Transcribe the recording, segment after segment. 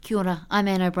Kia ora, I'm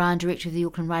Anne O'Brien, Director of the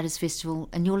Auckland Writers' Festival,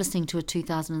 and you're listening to a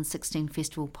 2016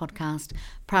 festival podcast,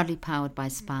 proudly powered by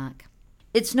Spark.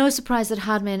 It's no surprise that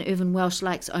hardman Irvin Welsh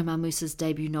likes Omar Musa's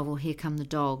debut novel Here Come the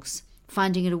Dogs,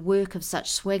 finding it a work of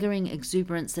such swaggering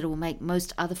exuberance that it will make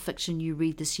most other fiction you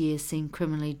read this year seem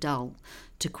criminally dull,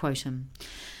 to quote him.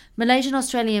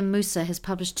 Malaysian-Australian Musa has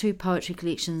published 2 poetry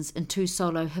collections and 2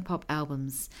 solo hip-hop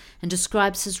albums, and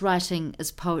describes his writing as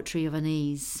poetry of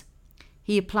unease.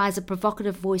 He applies a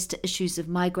provocative voice to issues of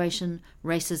migration,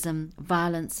 racism,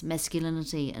 violence,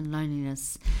 masculinity and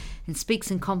loneliness, and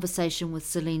speaks in conversation with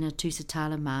Selena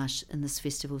Tusitala Marsh in this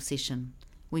festival session.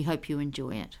 We hope you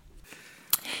enjoy it.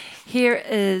 Here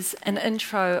is an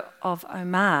intro of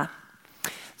Omar.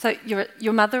 So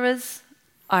your mother is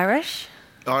Irish?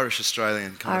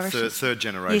 Irish-Australian, kind of third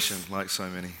generation, yes. Like so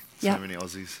many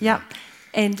Aussies. Yeah.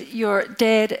 And your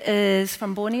dad is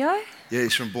from Borneo? Yeah,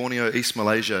 he's from Borneo, East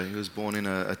Malaysia. He was born in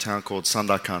a town called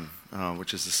Sandakan,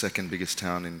 which is the second biggest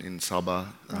town in Sabah,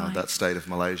 right. That state of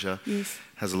Malaysia. Yes.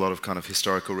 Has a lot of kind of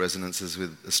historical resonances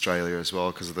with Australia as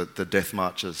well, because of the death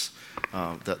marches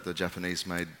that the Japanese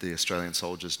made the Australian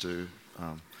soldiers do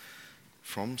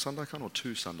from Sandakan or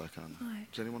to Sandakan.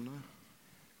 Right. Does anyone know?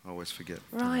 I always forget.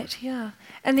 Right, yeah.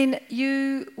 And then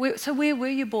so where were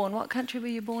you born? What country were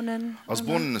you born in? I was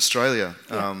born in Australia,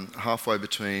 halfway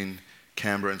between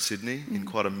Canberra and Sydney, in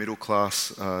quite a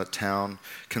middle-class town,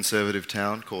 conservative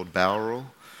town called Bowral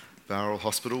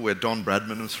Hospital, where Don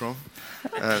Bradman was from.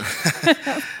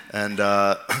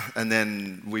 And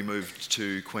then we moved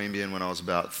to Queanbeyan when I was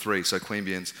about 3. So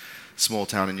Queanbeyan's a small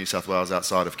town in New South Wales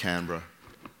outside of Canberra.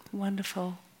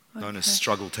 Wonderful. Okay. Known as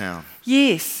Struggle Town.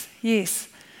 Yes.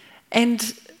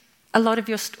 And a lot of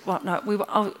your...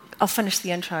 I'll finish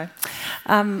the intro.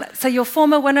 So you're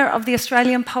former winner of the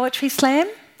Australian Poetry Slam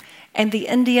and the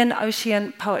Indian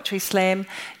Ocean Poetry Slam.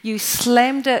 You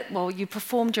slammed it, you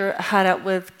performed your heart out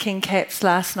with King Caps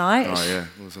last night. Oh yeah,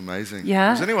 it was amazing.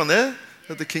 Yeah. Was anyone there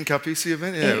at the King Kapisi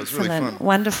event? Yeah, Excellent. It was really fun.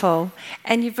 Wonderful.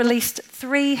 And you've released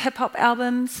 3 hip-hop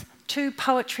albums, 2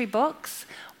 poetry books,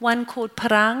 one called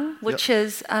Parang, which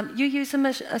is, you use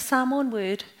a Samoan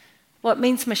word. Well, it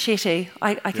means machete.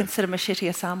 I consider machete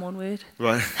a Samoan word.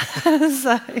 Right.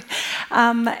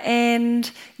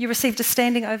 And you received a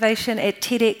standing ovation at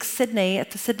TEDx Sydney at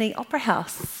the Sydney Opera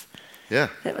House. Yeah.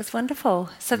 That was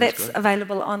wonderful. So that's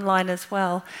available online as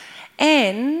well.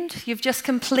 And you've just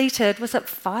completed, was it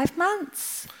 5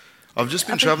 months? I've just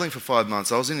been travelling for 5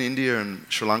 months. I was in India and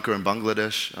Sri Lanka and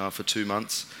Bangladesh for 2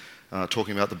 months,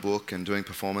 talking about the book and doing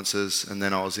performances. And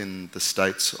then I was in the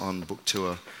States on book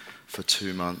tour for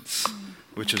 2 months,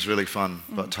 which is really fun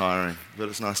but tiring. But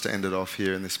it's nice to end it off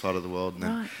here in this part of the world and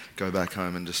then go back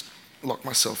home and just lock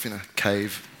myself in a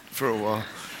cave for a while.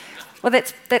 Well,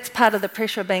 that's part of the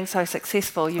pressure of being so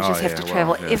successful. You just have to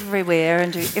travel everywhere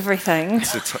and do everything.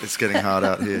 It's getting hard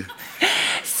out here.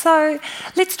 So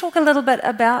let's talk a little bit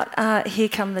about Here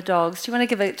Come the Dogs. Do you want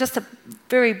to give just a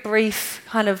very brief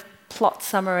kind of plot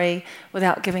summary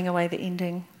without giving away the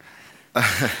ending?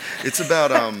 It's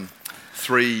about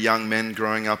 3 young men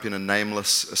growing up in a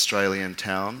nameless Australian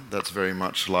town that's very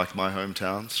much like my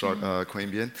hometown,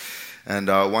 Queanbeyan. And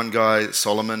one guy,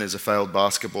 Solomon, is a failed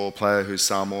basketball player who's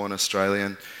Samoan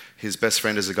Australian. His best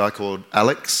friend is a guy called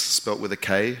Alex, spelt with a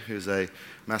K, who's a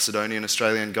Macedonian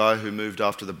Australian guy who moved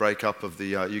after the breakup of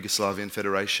the Yugoslavian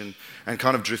Federation and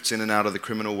kind of drifts in and out of the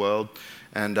criminal world.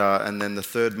 And then the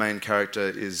third main character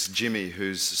is Jimmy,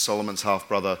 who's Solomon's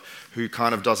half-brother, who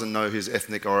kind of doesn't know his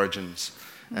ethnic origins.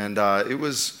 And it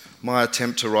was my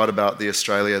attempt to write about the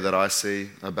Australia that I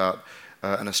see, about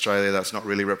an Australia that's not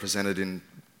really represented in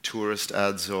tourist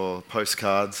ads or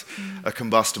postcards, a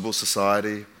combustible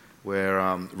society where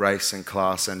race and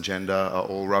class and gender are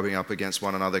all rubbing up against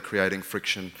one another, creating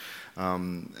friction.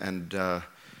 The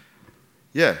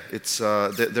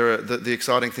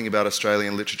exciting thing about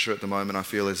Australian literature at the moment, I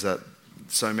feel, is that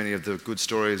so many of the good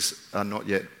stories are not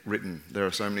yet written. There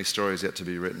are so many stories yet to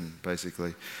be written,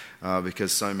 basically,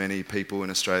 because so many people in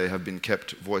Australia have been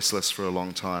kept voiceless for a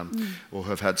long time or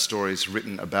have had stories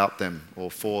written about them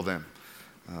or for them.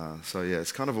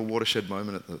 It's kind of a watershed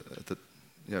moment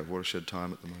watershed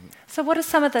time at the moment. So what are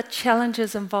some of the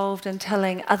challenges involved in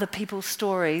telling other people's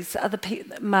stories, from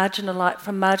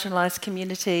marginalised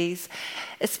communities,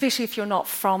 especially if you're not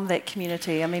from that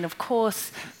community? I mean, of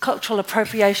course, cultural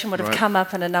appropriation would have come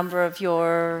up in a number of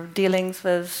your dealings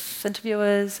with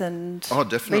interviewers and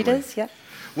readers. Yeah.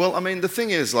 Well, I mean, the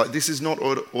thing is, this is not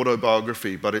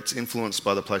autobiography, but it's influenced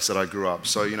by the place that I grew up.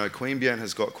 So, Queanbeyan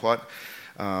has got quite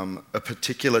a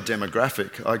particular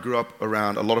demographic. I grew up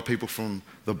around a lot of people from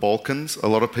the Balkans, a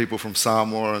lot of people from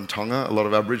Samoa and Tonga, a lot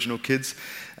of Aboriginal kids,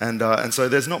 and so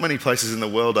there's not many places in the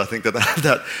world, I think, that have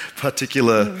that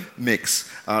particular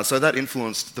mix. So that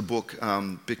influenced the book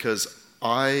because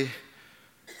I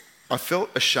felt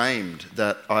ashamed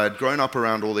that I had grown up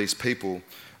around all these people,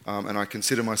 and I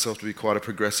consider myself to be quite a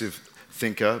progressive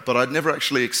thinker, but I'd never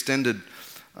actually extended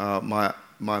my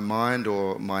mind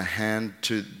or my hand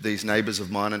to these neighbours of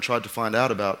mine and tried to find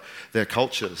out about their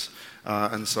cultures.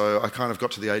 And so I kind of got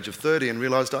to the age of 30 and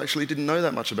realised I actually didn't know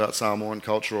that much about Samoan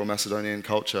culture or Macedonian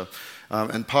culture.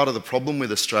 And part of the problem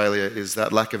with Australia is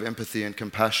that lack of empathy and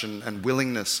compassion and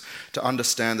willingness to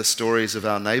understand the stories of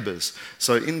our neighbours.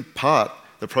 So in part,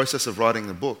 the process of writing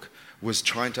the book was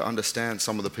trying to understand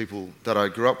some of the people that I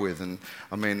grew up with. And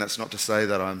I mean, that's not to say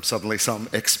that I'm suddenly some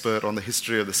expert on the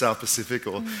history of the South Pacific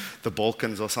or the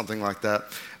Balkans or something like that.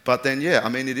 But then, yeah, I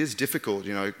mean, it is difficult,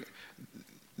 you know.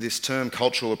 This term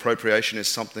cultural appropriation is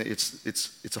something,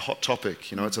 it's a hot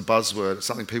topic, you know, it's a buzzword, it's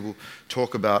something people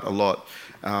talk about a lot.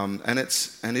 And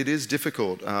it is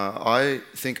difficult. I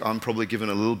think I'm probably given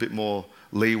a little bit more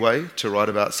leeway to write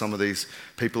about some of these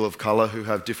people of colour who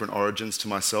have different origins to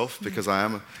myself because I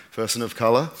am a person of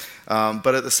colour.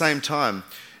 But at the same time,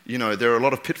 you know, there are a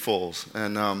lot of pitfalls.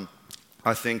 And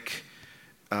I think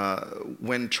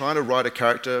when trying to write a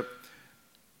character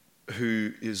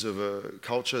who is of a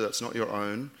culture that's not your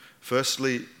own,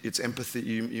 firstly, it's empathy.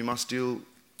 You must deal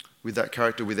with that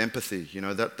character with empathy. You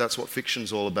know, that's what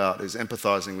fiction's all about, is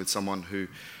empathising with someone who,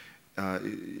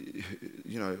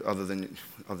 you know, other than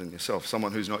yourself,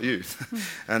 someone who's not you.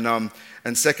 And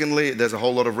secondly, there's a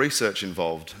whole lot of research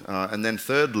involved. And then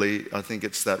thirdly, I think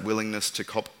it's that willingness to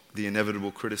cop the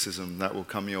inevitable criticism that will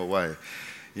come your way.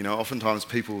 You know, oftentimes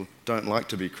people don't like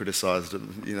to be criticised.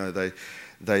 You know,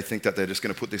 they think that they're just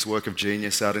going to put this work of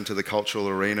genius out into the cultural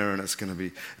arena and it's going to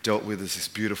be dealt with as this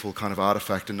beautiful kind of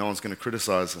artefact and no one's going to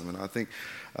criticise them. And I think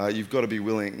you've got to be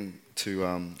willing to...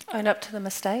 own up to the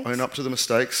mistakes. Own up to the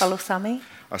mistakes. Palusami.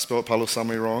 I spelled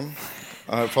Palusami wrong.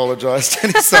 I apologise to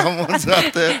any Samoans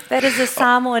out there. That is a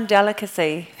Samoan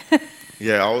delicacy.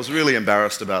 Yeah, I was really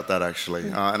embarrassed about that, actually.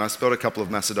 And I spelled a couple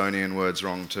of Macedonian words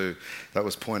wrong, too. That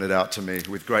was pointed out to me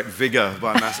with great vigour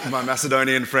by my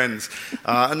Macedonian friends.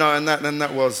 No, and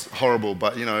that was horrible.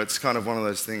 But, you know, it's kind of one of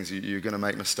those things. You're going to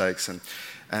make mistakes.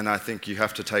 And I think you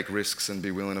have to take risks and be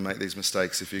willing to make these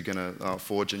mistakes if you're going to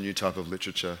forge a new type of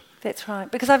literature. That's right.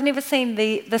 Because I've never seen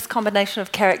this combination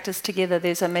of characters together.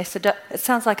 There's it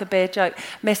sounds like a bad joke.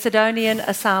 Macedonian,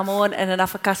 a Samoan, and an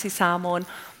Afakasi Samoan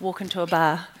walk into a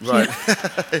bar. Right.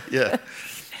 Yeah.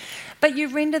 But you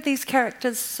render these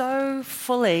characters so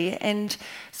fully and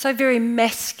so very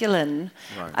masculine.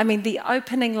 Right. I mean, the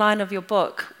opening line of your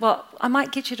book, well, I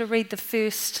might get you to read the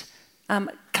first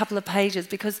couple of pages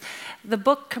because the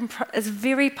book is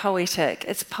very poetic.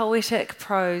 It's poetic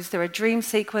prose. There are dream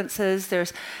sequences.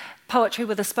 There's poetry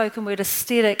with a spoken word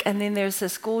aesthetic, and then there's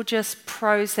this gorgeous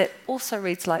prose that also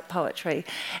reads like poetry.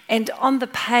 And on the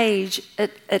page,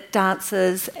 it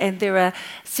dances, and there are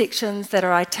sections that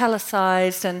are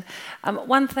italicized. And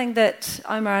one thing that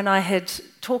Omar and I had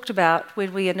talked about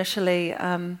when we initially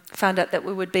found out that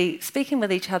we would be speaking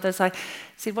with each other is I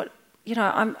said,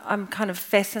 I'm kind of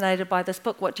fascinated by this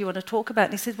book. What do you want to talk about?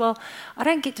 And he said, well, I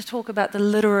don't get to talk about the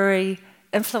literary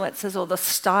influences or the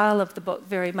style of the book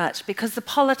very much because the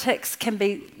politics can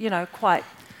be, quite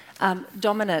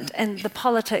dominant, and the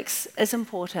politics is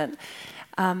important.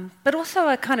 But also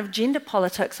a kind of gender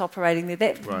politics operating there.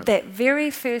 That very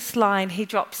first line, he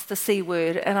drops the C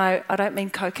word, and I don't mean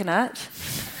coconut,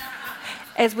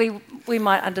 as we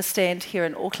might understand here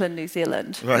in Auckland, New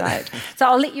Zealand. Right. So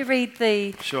I'll let you read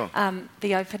the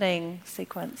opening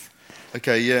sequence.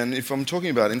 Okay, yeah, and if I'm talking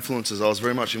about influences, I was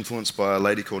very much influenced by a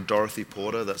lady called Dorothy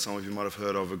Porter that some of you might have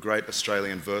heard of, a great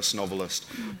Australian verse novelist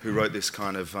who wrote this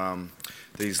kind of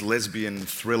these lesbian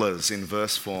thrillers in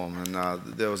verse form. And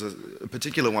there was a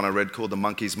particular one I read called The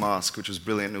Monkey's Mask, which was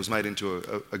brilliant. It was made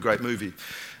into a great movie.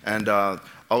 And I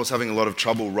was having a lot of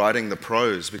trouble writing the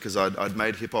prose because I'd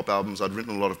made hip-hop albums, I'd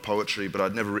written a lot of poetry, but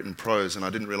I'd never written prose, and I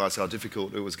didn't realise how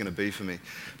difficult it was going to be for me.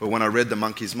 But when I read The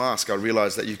Monkey's Mask, I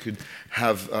realised that you could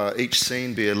have each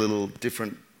scene be a little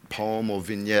different poem or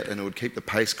vignette, and it would keep the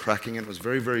pace cracking, and it was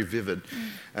very, very vivid.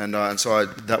 And so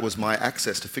that was my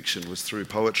access to fiction, was through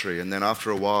poetry. And then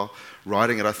after a while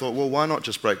writing it, I thought, well, why not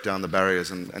just break down the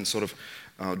barriers and sort of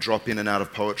drop in and out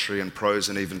of poetry and prose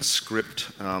and even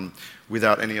script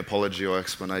without any apology or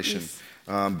explanation.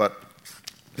 Yes. But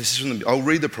this is from I'll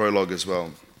read the prologue as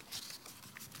well.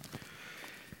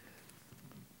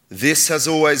 This has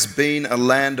always been a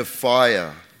land of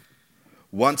fire.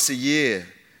 Once a year,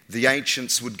 The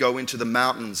ancients would go into the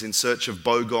mountains in search of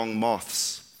bogong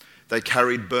moths. They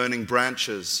carried burning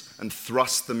branches and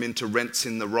thrust them into rents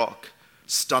in the rock,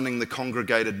 stunning the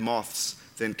congregated moths,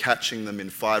 then catching them in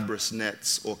fibrous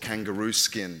nets or kangaroo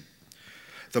skin.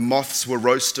 The moths were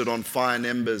roasted on fine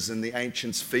embers and the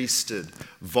ancients feasted,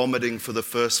 vomiting for the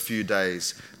first few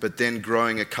days, but then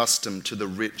growing accustomed to the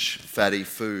rich, fatty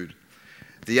food.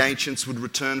 The ancients would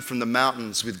return from the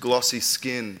mountains with glossy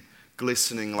skin,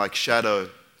 glistening like shadow.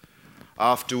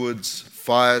 Afterwards,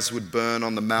 fires would burn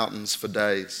on the mountains for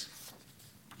days.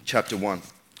 Chapter 1.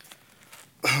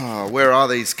 Where are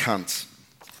these cunts?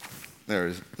 There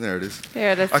it is. There it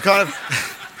is.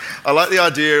 I like the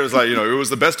idea. It was like, it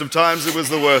was the best of times, it was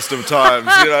the worst of times.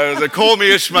 They call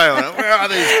me Ishmael. Where are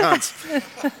these cunts?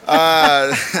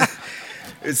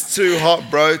 It's too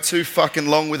hot, bro. Too fucking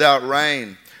long without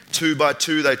rain. 2 by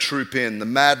 2 they troop in. The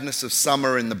madness of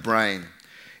summer in the brain.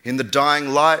 In the dying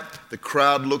light, the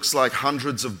crowd looks like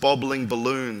hundreds of bobbling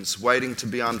balloons waiting to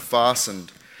be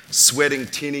unfastened. Sweating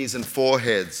tinnies and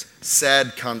foreheads.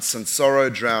 Sad cunts and sorrow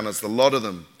drowners, the lot of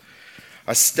them.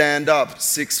 I stand up,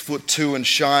 6'2" and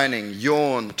shining,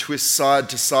 yawn, twist side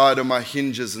to side on my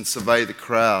hinges and survey the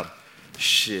crowd.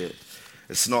 Shit,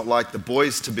 it's not like the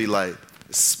boys to be late,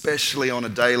 especially on a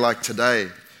day like today,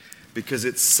 because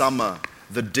it's summer,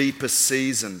 the deepest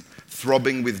season,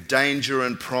 throbbing with danger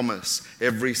and promise,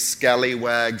 every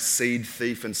scallywag, seed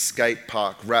thief and skate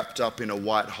park wrapped up in a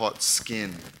white-hot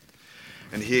skin.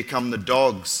 And here come the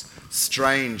dogs,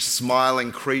 strange,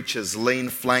 smiling creatures,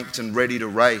 lean-flanked and ready to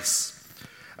race.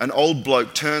 An old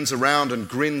bloke turns around and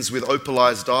grins with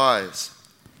opalized eyes.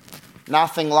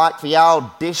 Nothing like the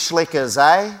old dish lickers,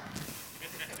 eh?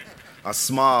 I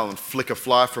smile and flick a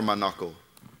fly from my knuckle.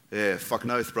 Yeah, fucking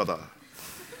oath, brother.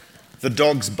 The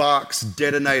dog's barks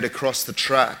detonate across the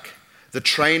track. The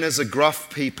trainers are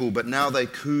gruff people, but now they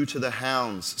coo to the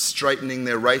hounds, straightening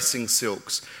their racing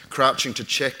silks, crouching to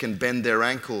check and bend their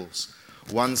ankles.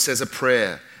 One says a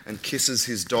prayer and kisses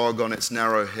his dog on its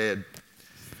narrow head.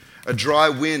 A dry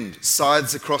wind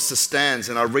scythes across the stands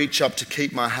and I reach up to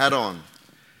keep my hat on.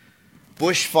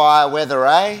 Bushfire weather,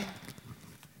 eh?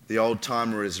 The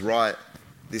old-timer is right.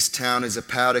 This town is a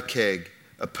powder keg,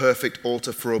 a perfect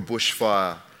altar for a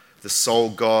bushfire, the sole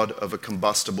god of a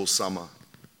combustible summer.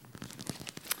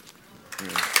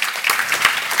 Yeah.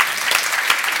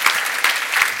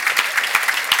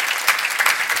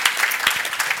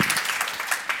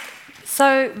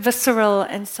 So visceral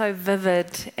and so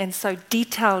vivid and so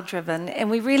detail-driven, and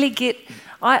we really get,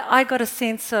 I got a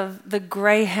sense of the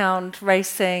greyhound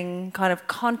racing kind of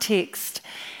context,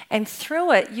 and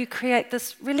through it you create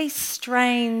this really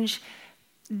strange,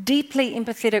 deeply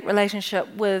empathetic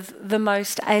relationship with the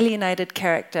most alienated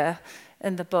character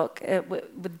in the book,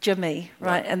 with Jimmy,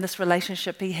 right? And this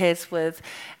relationship he has with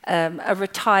a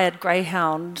retired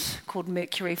greyhound called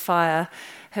Mercury Fire,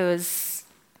 who is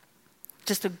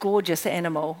just a gorgeous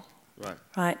animal.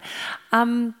 Right.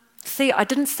 See, I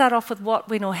didn't start off with what,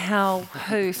 when, or how,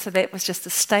 who, so that was just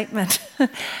a statement.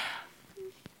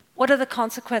 What are the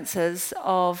consequences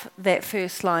of that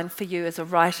first line for you as a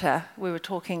writer? We were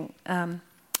talking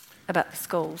about the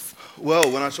schools.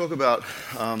 Well, when I talk about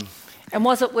and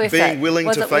was it worth being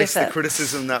willing to face the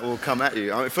criticism that will come at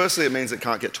you, I mean, firstly, it means it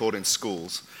can't get taught in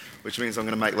schools, which means I'm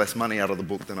going to make less money out of the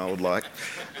book than I would like.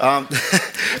 But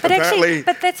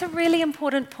that's a really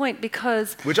important point,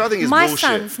 because which I think is my bullshit.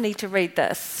 Sons need to read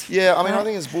this. Yeah, I mean, I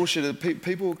think it's bullshit.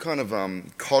 People kind of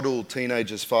coddle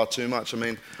teenagers far too much. I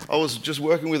mean, I was just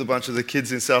working with a bunch of the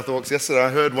kids in South Hawks yesterday.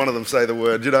 I heard one of them say the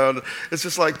word, and it's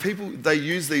just like people, they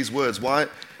use these words. Why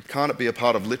can't it be a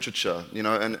part of literature,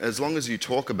 and as long as you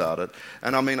talk about it.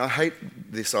 And I mean, I hate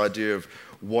this idea of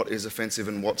what is offensive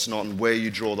and what's not and where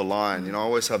you draw the line. I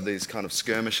always have these kind of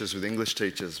skirmishes with English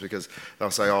teachers because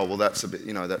they'll say, oh, well, that's a bit,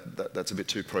 that's a bit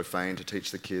too profane to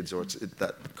teach the kids, or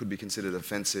that could be considered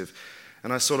offensive.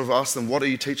 And I sort of ask them, what are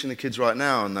you teaching the kids right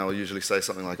now? And they'll usually say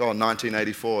something like,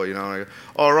 1984, And I go,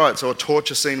 oh, right, so a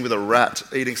torture scene with a rat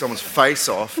eating someone's face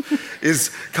off is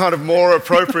kind of more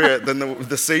appropriate than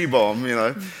the C-bomb,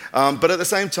 But at the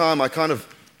same time,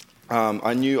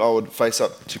 I knew I would face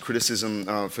up to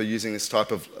criticism for using this type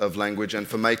of language and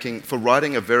for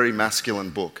writing a very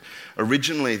masculine book.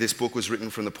 Originally, this book was written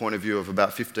from the point of view of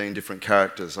about 15 different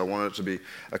characters. I wanted it to be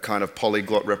a kind of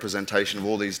polyglot representation of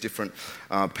all these different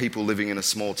people living in a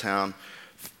small town.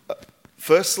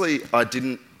 Firstly, I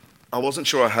wasn't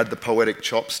sure I had the poetic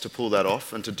chops to pull that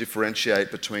off and to differentiate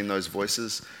between those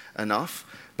voices enough.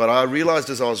 But I realised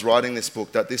as I was writing this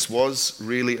book that this was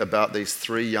really about these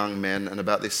three young men and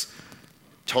about this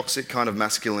toxic kind of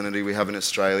masculinity we have in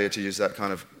Australia, to use that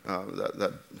kind of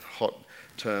that hot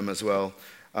term as well.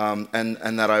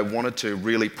 and that I wanted to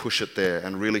really push it there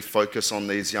and really focus on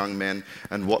these young men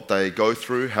and what they go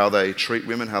through, how they treat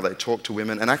women, how they talk to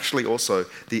women, and actually also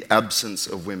the absence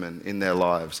of women in their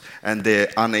lives and their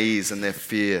unease and their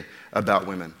fear about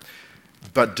women.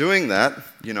 But doing that,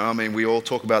 we all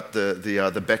talk about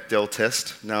the Bechdel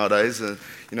test nowadays,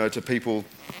 to people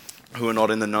who are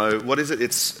not in the know. What is it?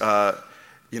 It's,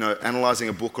 analysing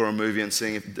a book or a movie and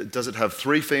seeing does it have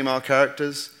 3 female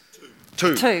characters?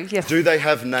 Two, yes. Do they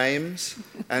have names?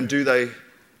 And do they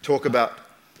talk about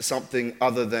something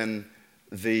other than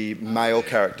the male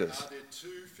characters? Are there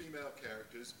 2 female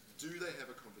characters? Do they have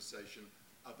a conversation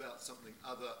about something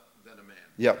other than a man?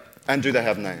 Yep. And do they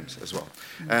have names as well?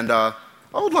 And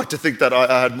I would like to think that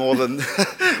I had more than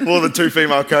 2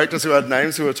 female characters who had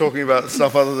names who were talking about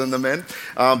stuff other than the men.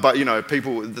 But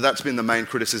that's been the main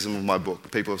criticism of my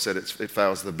book. People have said it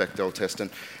fails the Bechdel test,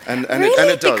 and really?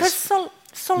 It does. Because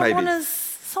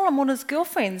Solomona's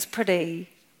girlfriend's a pretty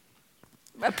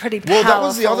powerful Well, that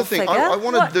was the other thing. figure. I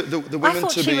wanted the women I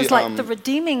thought to she be. was like the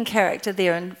redeeming character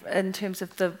there in terms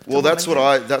of the. Well, that's what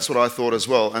I thought as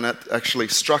well. And actually,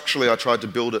 structurally, I tried to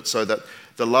build it so that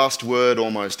the last word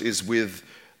almost is with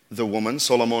the woman,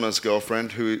 Solomona's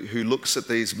girlfriend, who looks at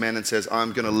these men and says,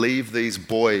 "I'm going to leave these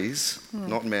boys,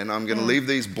 not men. I'm going to leave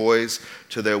these boys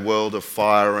to their world of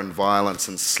fire and violence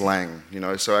and slang."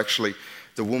 So actually,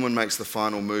 the woman makes the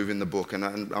final move in the book, and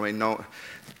I mean, no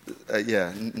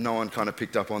one kind of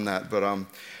picked up on that, but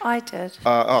I did.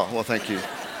 Well, thank you.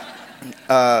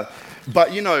 But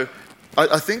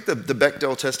I think the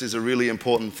Bechdel test is a really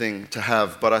important thing to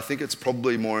have, but I think it's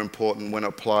probably more important when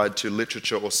applied to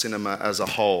literature or cinema as a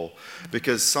whole,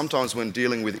 because sometimes when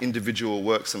dealing with individual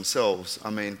works themselves,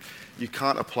 you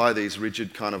can't apply these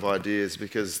rigid kind of ideas,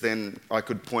 because then I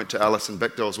could point to Alison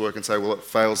Bechdel's work and say, well, it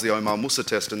fails the Omar Musa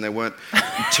test and there weren't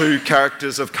 2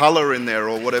 characters of colour in there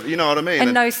or whatever, you know what I mean?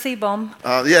 And no C-bomb.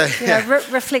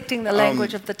 Reflecting the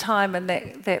language of the time and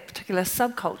that particular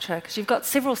subculture, because you've got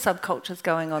several subcultures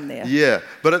going on there. Yeah,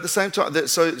 but at the same time,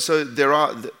 so there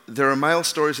are male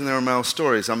stories and there are male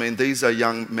stories. These are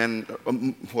young men,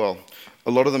 a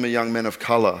lot of them are young men of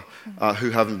colour who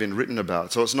haven't been written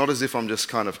about. So it's not as if I'm just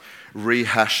kind of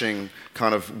rehashing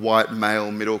kind of white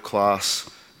male middle class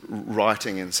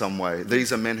writing in some way.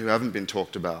 These are men who haven't been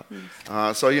talked about.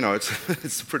 So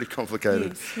it's a pretty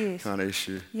complicated kind of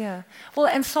issue. Yeah. Well,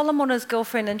 and Solomona's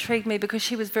girlfriend intrigued me because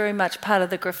she was very much part of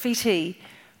the graffiti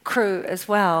crew as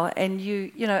well, and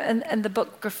in the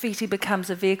book, graffiti becomes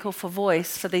a vehicle for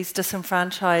voice for these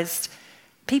disenfranchised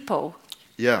people.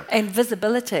 Yeah. And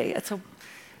visibility.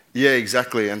 Yeah,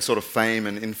 exactly, and sort of fame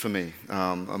and infamy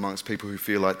amongst people who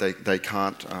feel like they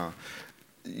can't,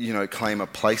 claim a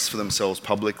place for themselves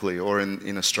publicly or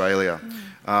in Australia.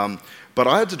 But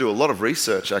I had to do a lot of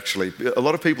research, actually. A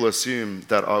lot of people assume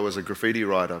that I was a graffiti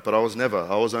writer, but I was never.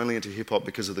 I was only into hip-hop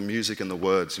because of the music and the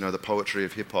words, the poetry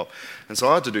of hip-hop. And so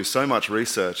I had to do so much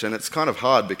research, and it's kind of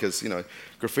hard because,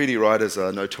 graffiti writers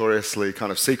are notoriously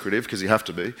kind of secretive, because you have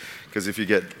to be, because if you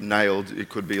get nailed, it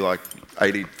could be like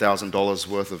 $80,000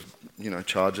 worth of,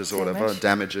 charges or whatever,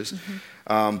 damages.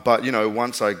 But,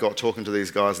 once I got talking to these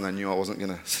guys and they knew I wasn't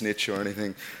going to snitch or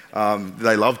anything,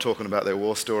 they loved talking about their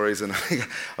war stories, and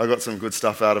I got some good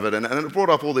stuff out of it. And it brought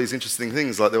up all these interesting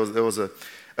things. Like there was a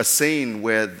scene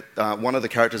where one of the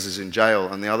characters is in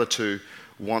jail and the other 2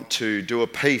 want to do a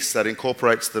piece that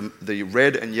incorporates the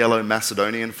red and yellow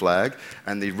Macedonian flag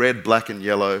and the red, black and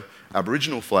yellow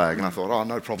Aboriginal flag. And I thought,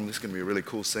 no problem, this is going to be a really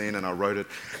cool scene. And I wrote it.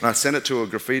 And I sent it to a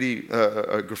graffiti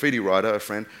writer, a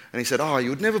friend, and he said, you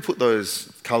would never put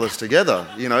those colours together,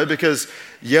 because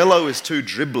yellow is too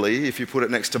dribbly if you put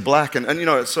it next to black. And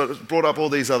it sort of brought up all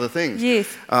these other things. Yes.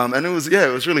 And it was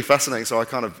really fascinating. So I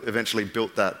kind of eventually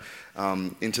built that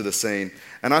into the scene.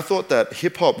 And I thought that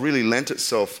hip-hop really lent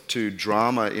itself to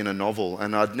drama in a novel.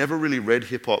 And I'd never really read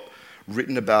hip-hop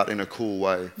written about in a cool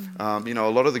way. A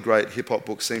lot of the great hip-hop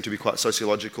books seem to be quite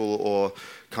sociological, or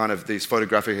kind of these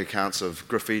photographic accounts of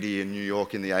graffiti in New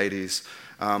York in the 80s,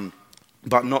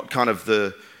 but not kind of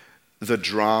the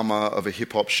drama of a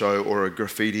hip-hop show or a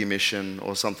graffiti mission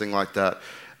or something like that.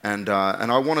 And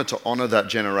I wanted to honour that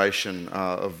generation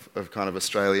of kind of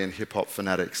Australian hip-hop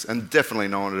fanatics. And definitely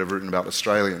no one had ever written about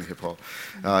Australian hip-hop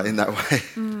in that way.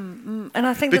 And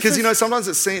I think because, sometimes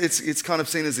it's kind of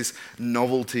seen as this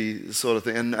novelty sort of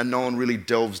thing, and no one really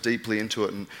delves deeply into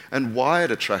it, and why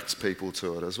it attracts people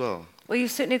to it as well. Well,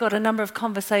 you've certainly got a number of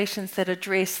conversations that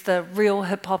address the real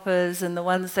hip-hoppers and the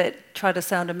ones that try to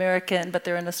sound American, but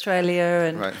they're in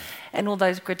Australia, and all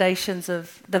those gradations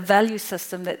of the value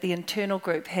system that the internal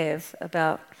group have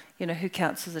about, who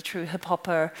counts as a true hip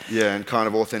hopper. Yeah, and kind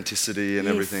of authenticity and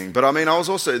Yes. everything. But I mean, I was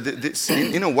also,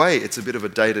 in a way, it's a bit of a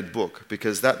dated book,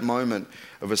 because that moment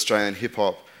of Australian hip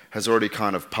hop has already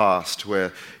kind of passed,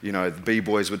 where, the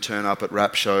B-boys would turn up at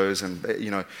rap shows, and,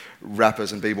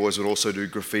 rappers and B-boys would also do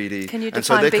graffiti. Can you And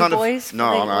so define they're kind of- B-boys for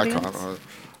No, the I audience? can't.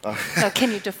 So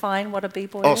can you define what a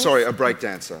b-boy Oh, is? sorry, a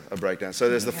breakdancer. So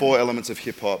there's the four elements of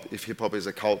hip-hop. If hip-hop is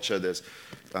a culture, there's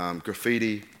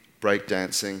graffiti,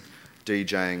 breakdancing,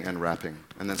 DJing, and rapping.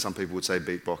 And then some people would say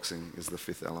beatboxing is the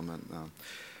fifth element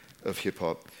of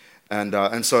hip-hop.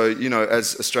 And so,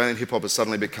 as Australian hip-hop has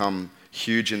suddenly become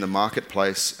huge in the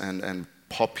marketplace and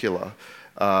popular,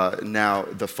 now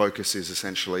the focus is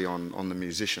essentially on the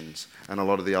musicians, and a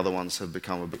lot of the other ones have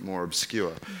become a bit more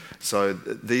obscure. So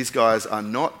these guys are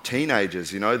not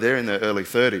teenagers, they're in their early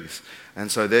 30s, and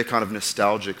so they're kind of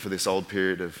nostalgic for this old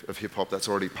period of hip-hop that's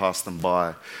already passed them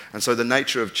by. And so the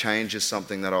nature of change is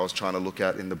something that I was trying to look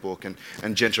at in the book, and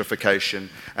gentrification,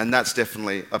 and that's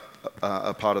definitely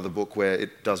a part of the book where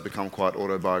it does become quite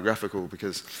autobiographical,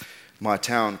 because my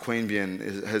town,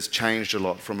 Queanbeyan, has changed a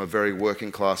lot from a very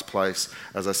working class place,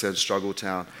 as I said, struggle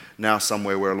town, now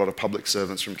somewhere where a lot of public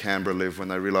servants from Canberra live, when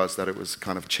they realised that it was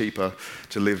kind of cheaper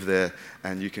to live there,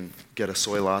 and you can get a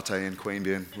soy latte in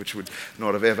Queanbeyan, which would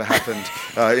not have ever happened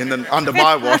under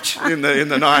my watch in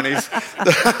the 90s.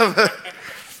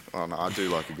 Oh no, I do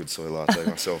like a good soy latte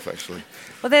myself, actually.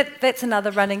 Well, that's another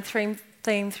running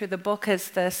theme through the book, is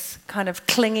this kind of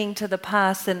clinging to the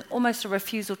past and almost a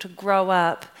refusal to grow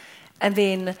up. And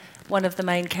then one of the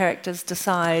main characters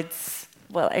decides,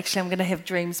 well, actually, I'm going to have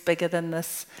dreams bigger than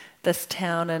this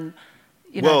town, and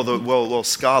Well,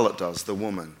 Scarlett does, the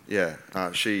woman. Yeah,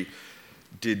 she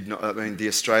did not. I mean, the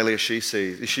Australia she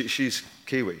sees. She's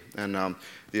Kiwi, and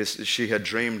she had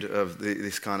dreamed of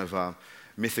this kind of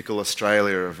mythical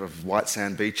Australia of white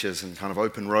sand beaches and kind of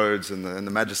open roads and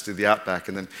the majesty of the outback,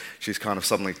 and then she's kind of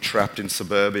suddenly trapped in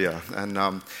suburbia,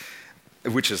 and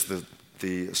which is the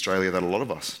Australia that a lot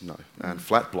of us know, and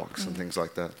flat blocks and things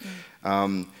like that.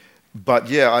 But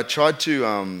yeah, I tried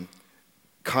to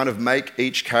kind of make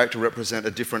each character represent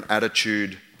a different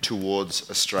attitude towards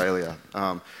Australia.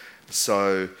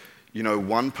 So,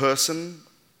 one person,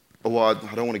 well, I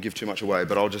don't want to give too much away,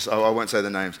 but I won't say the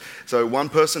names. So one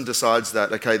person decides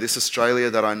that, okay, this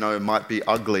Australia that I know might be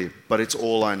ugly, but it's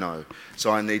all I know. So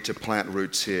I need to plant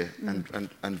roots here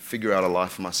and figure out a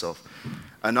life for myself.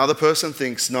 Another person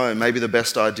thinks, no, maybe the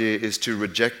best idea is to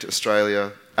reject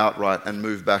Australia outright and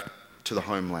move back to the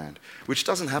homeland, which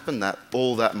doesn't happen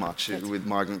all that much with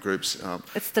migrant groups.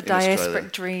 It's the in diasporic Australia.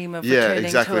 dream of Yeah, returning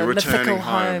exactly. to a Returning mythical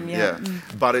home. Yeah.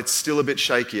 But it's still a bit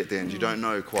shaky at the end. You don't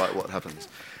know quite what happens.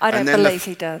 I don't And then believe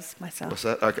he does myself. What's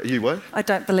that? Okay, you what? I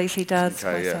don't believe he does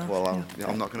Okay, myself. yeah. Well,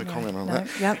 I'm not going to comment on that.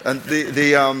 Yep. And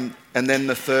and then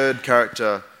the third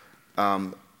character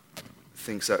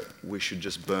thinks that we should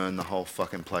just burn the whole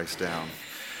fucking place down.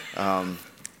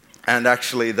 And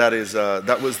actually,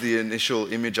 that was the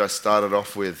initial image I started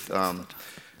off with. And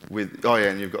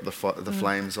you've got the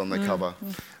flames on the cover.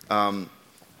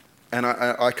 And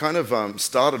I kind of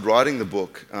started writing the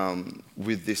book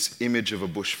with this image of a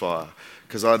bushfire,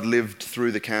 because I'd lived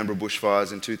through the Canberra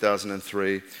bushfires in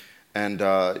 2003, and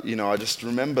I just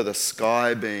remember the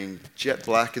sky being jet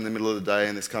black in the middle of the day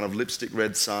and this kind of lipstick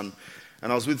red sun.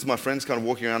 And I was with my friends kind of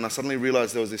walking around, and I suddenly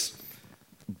realised there was this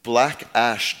black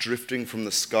ash drifting from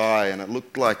the sky, and it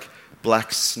looked like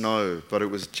black snow, but it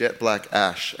was jet black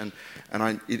ash. And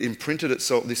it imprinted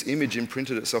itself, this image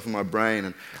imprinted itself in my brain,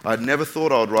 and I'd never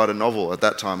thought I would write a novel at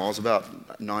that time. I was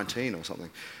about 19 or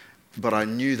something. But I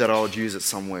knew that I would use it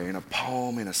somewhere, in a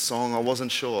poem, in a song, I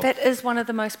wasn't sure. That is one of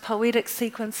the most poetic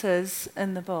sequences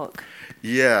in the book.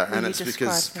 Yeah, and it's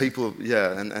because people,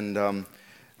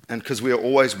 and because we are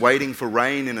always waiting for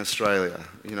rain in Australia.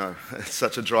 It's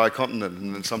such a dry continent,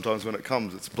 and then sometimes when it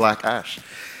comes, it's black ash.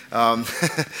 But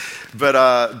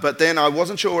then I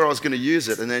wasn't sure where I was going to use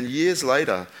it, and then years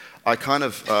later, I kind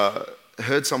of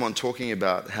heard someone talking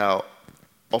about how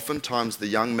oftentimes the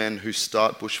young men who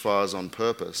start bushfires on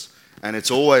purpose, and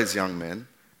it's always young men,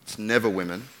 it's never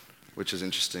women, which is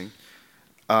interesting,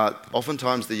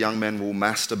 oftentimes the young men will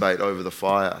masturbate over the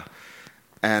fire.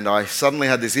 And I suddenly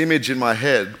had this image in my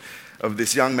head of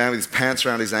this young man with his pants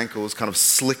around his ankles, kind of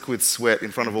slick with sweat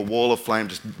in front of a wall of flame,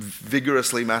 just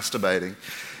vigorously masturbating.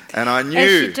 And I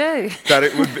knew that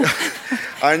it would be,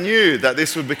 I knew that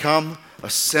this would become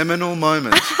a seminal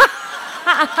moment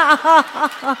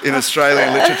in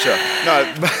Australian literature.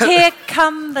 Here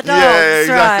come the dogs, yeah,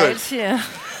 exactly. right? Yeah.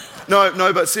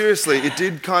 No, but seriously, it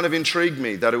did kind of intrigue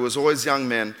me that it was always young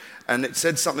men, and it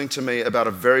said something to me about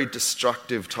a very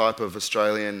destructive type of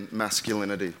Australian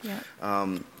masculinity. Yeah.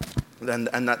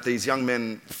 and that these young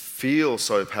men feel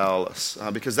so powerless,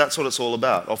 because that's what it's all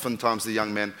about. Oftentimes the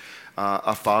young men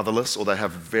are fatherless, or they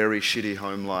have very shitty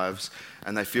home lives,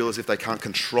 and they feel as if they can't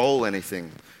control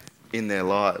anything in their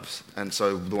lives. And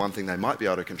so the one thing they might be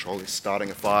able to control is starting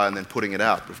a fire and then putting it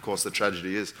out. Of course, the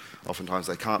tragedy is oftentimes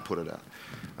they can't put it out.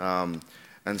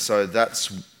 And so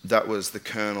that was the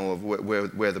kernel of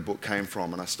where the book came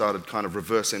from. And I started kind of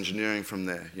reverse engineering from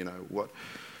there. You know,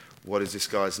 what is this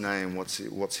guy's name? What's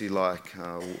he like?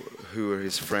 Who are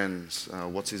his friends?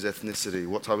 What's his ethnicity?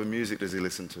 What type of music does he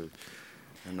listen to?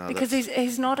 And, because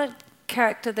he's not a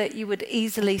character that you would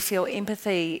easily feel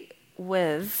empathy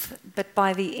with, but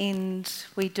by the end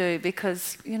we do,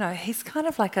 because, you know, he's kind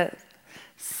of like a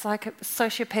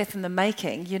sociopath in the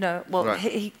making, you know. Well,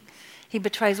 right. He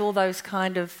betrays all those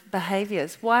kind of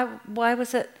behaviours. Why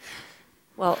was it...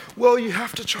 Well, you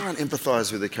have to try and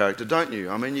empathise with the character, don't you?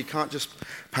 I mean, you can't just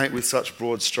paint with such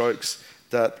broad strokes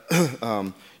that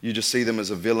you just see them as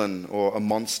a villain or a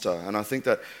monster. And I think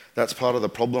that's part of the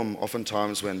problem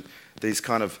oftentimes when these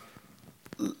kind of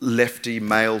lefty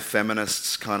male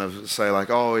feminists kind of say like,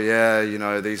 oh yeah, you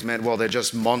know, these men, well, they're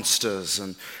just monsters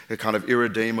and they're kind of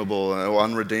irredeemable or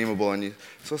unredeemable. And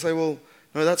so I say, well,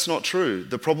 no, that's not true.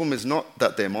 The problem is not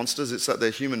that they're monsters, it's that they're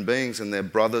human beings and they're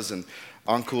brothers and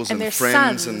uncles and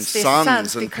friends and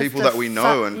sons and people that we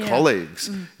know and colleagues,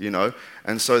 you know.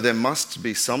 And so there must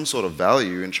be some sort of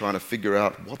value in trying to figure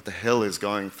out what the hell is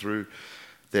going through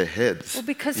their heads. Well,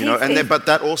 because you know, but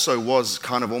that also was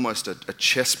kind of almost a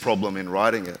chess problem in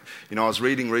writing it. You know, I was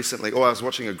reading recently, I was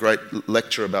watching a great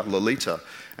lecture about Lolita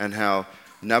and how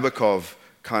Nabokov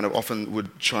kind of often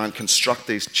would try and construct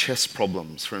these chess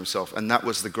problems for himself, and that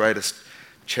was the greatest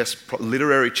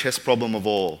literary chess problem of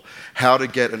all: how to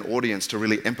get an audience to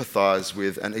really empathise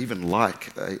with and even like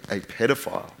a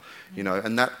pedophile. You know,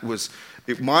 and that was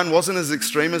mine wasn't as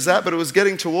extreme as that, but it was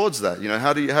getting towards that. You know,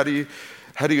 how do you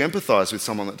empathise with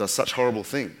someone that does such horrible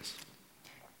things?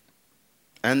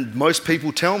 And most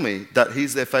people tell me that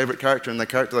he's their favourite character and the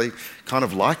character they kind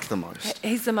of like the most.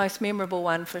 He's the most memorable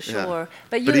one for sure. Yeah.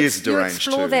 But he is you deranged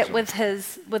explore too, that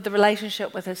with the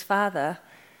relationship with his father.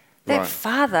 That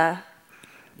father.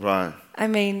 Right. I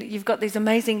mean, you've got these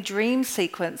amazing dream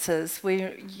sequences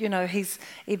where, you know, he's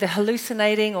either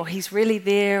hallucinating or he's really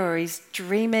there or he's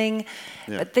dreaming.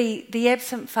 Yeah. But the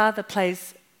absent father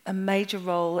plays a major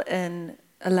role in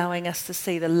allowing us to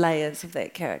see the layers of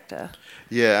that character.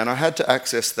 Yeah, and I had to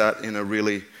access that in a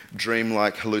really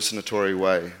dreamlike, hallucinatory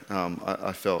way,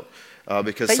 I felt.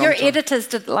 Because but your editors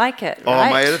didn't like it, right? Oh,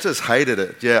 my editors hated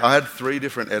it. Yeah, I had 3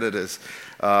 different editors.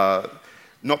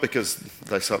 Not because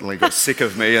they suddenly got sick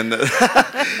of me, and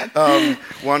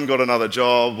one got another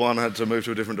job, one had to move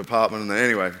to a different department, and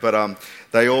anyway. But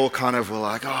they all kind of were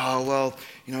like, oh, well,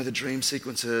 you know, the dream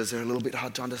sequences, they're a little bit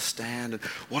hard to understand. And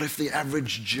what if the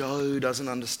average Joe doesn't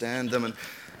understand them? And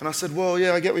I said, well,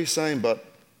 yeah, I get what you're saying, but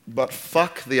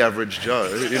fuck the average Joe.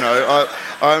 You know,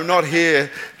 I'm not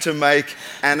here to make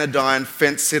anodyne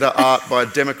fence-sitter art by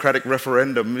democratic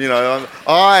referendum. You know,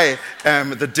 I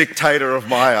am the dictator of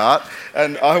my art,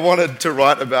 and I wanted to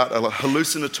write about a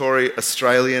hallucinatory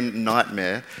Australian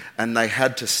nightmare, and they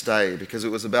had to stay because it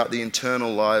was about the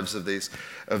internal lives of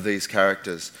these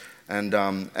characters.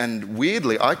 And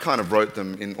weirdly, I kind of wrote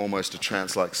them in almost a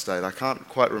trance-like state. I can't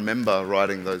quite remember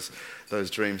writing those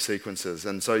dream sequences.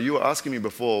 And so you were asking me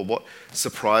before what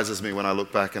surprises me when I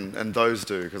look back, and those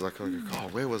do, because I go, oh,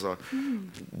 where was I?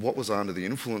 What was I under the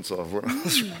influence of when I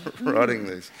was writing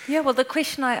these? Yeah, well, the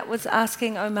question I was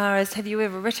asking Omar is, have you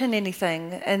ever written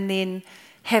anything and then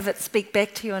have it speak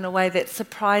back to you in a way that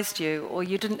surprised you, or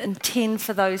you didn't intend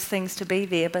for those things to be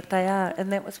there, but they are?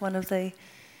 And that was one of the...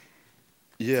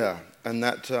 Yeah, and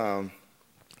that...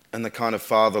 and the kind of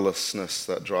fatherlessness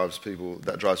that drives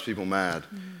people mad.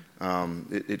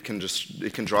 It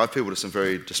can drive people to some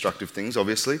very destructive things,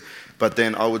 obviously. But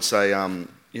then I would say,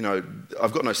 you know,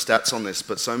 I've got no stats on this,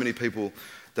 but so many people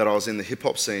that I was in the hip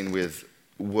hop scene with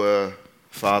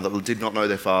did not know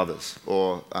their fathers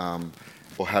or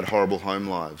had horrible home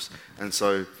lives, and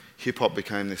so hip hop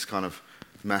became this kind of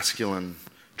masculine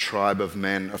tribe of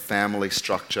men, a family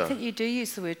structure. I think you do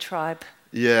use the word tribe.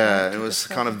 Yeah, it was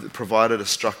kind of provided a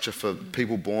structure for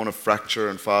people born of fracture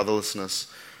and fatherlessness,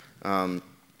 and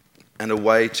a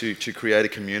way to create a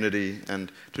community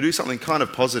and to do something kind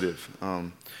of positive.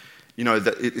 You know,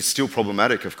 that it's still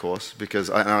problematic, of course, because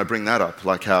I bring that up,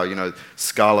 like how, you know,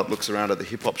 Scarlett looks around at the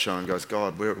hip-hop show and goes,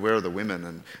 God, where are the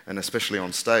women? And especially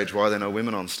on stage, why are there no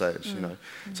women on stage, you know?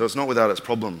 So it's not without its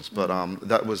problems, but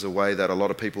that was a way that a lot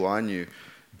of people I knew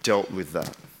dealt with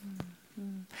that.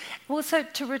 Also,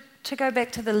 to go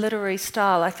back to the literary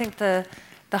style, I think the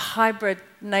hybrid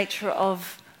nature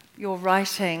of your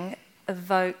writing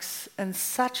evokes in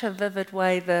such a vivid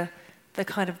way the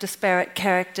kind of disparate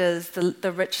characters,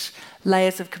 the rich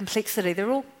layers of complexity. They're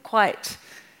all quite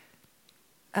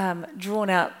drawn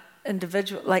out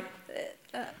individual, like,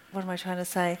 what am I trying to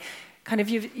say? Kind of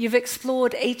you've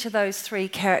explored each of those three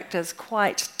characters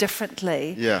quite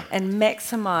differently and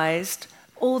maximised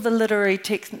all the literary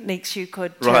techniques you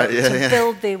could to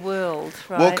build their world,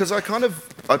 right? Well, because I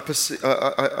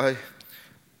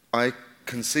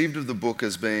conceived of the book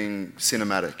as being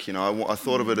cinematic. You know, I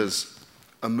thought of it as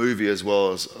a movie as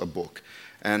well as a book,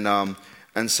 and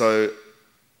so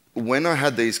when I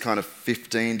had these kind of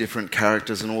 15 different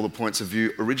characters and all the points of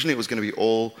view, originally it was going to be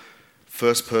all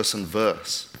first-person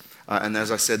verse. And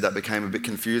as I said, that became a bit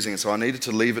confusing. And so I needed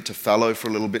to leave it to fallow for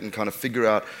a little bit and kind of figure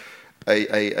out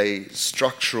a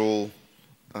structural,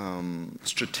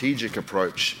 strategic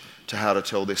approach to how to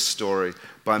tell this story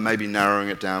by maybe narrowing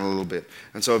it down a little bit.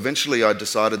 And so eventually I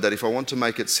decided that if I want to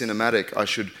make it cinematic, I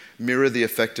should mirror the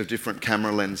effect of different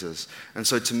camera lenses. And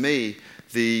so to me,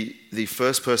 the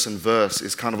first-person verse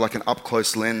is kind of like an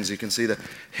up-close lens. You can see the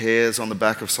hairs on the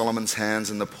back of Solomon's hands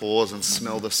and the paws and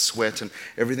smell the sweat, and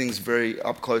everything's very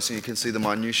up-close, and you can see the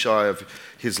minutiae of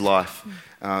his life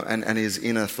and his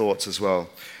inner thoughts as well.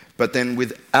 But then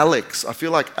with Alex, I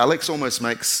feel like Alex almost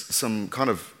makes some kind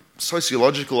of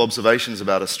sociological observations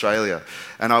about Australia.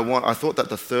 And I thought that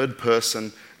the third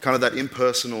person, kind of that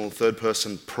impersonal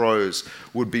third-person prose,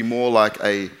 would be more like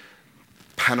a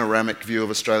panoramic view of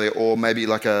Australia, or maybe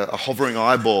like a hovering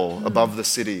eyeball above the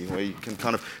city, where you can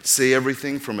kind of see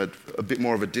everything from a bit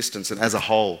more of a distance and as a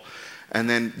whole. And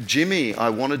then Jimmy, I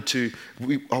wanted to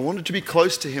be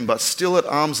close to him, but still at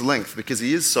arm's length, because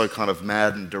he is so kind of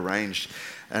mad and deranged.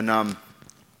 And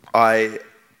I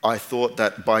thought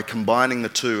that by combining the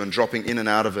two and dropping in and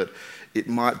out of it, it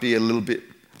might be a little bit,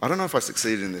 I don't know if I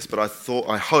succeeded in this, but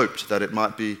I hoped that it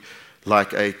might be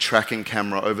like a tracking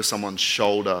camera over someone's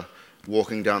shoulder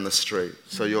walking down the street.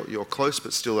 So you're close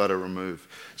but still at a remove.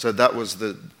 So that was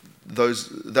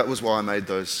why I made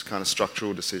those kind of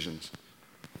structural decisions.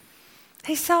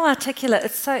 He's so articulate.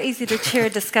 It's so easy to chair a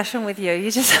discussion with you.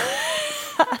 You just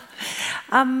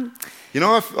You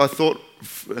know, I thought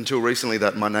until recently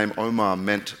that my name Omar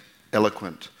meant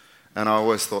eloquent, and I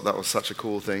always thought that was such a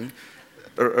cool thing.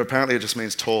 Apparently it just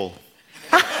means tall.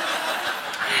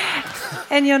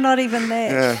 And you're not even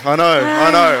there. Yeah, I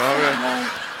know.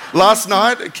 Last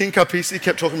night, King Kapisi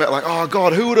kept talking about, like, oh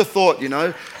God, who would have thought, you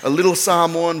know, a little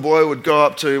Samoan boy would go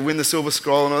up to win the Silver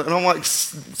Scroll, and I'm like,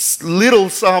 little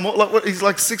Samoan, like what? He's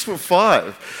like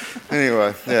 6'5".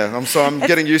 Anyway, yeah, I'm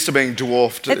getting used to being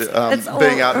dwarfed, being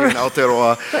out in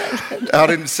Aotearoa, out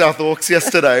in South Auckland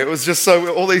yesterday. It was just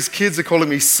so, all these kids are calling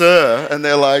me sir, and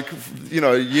they're like, you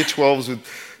know, year 12s with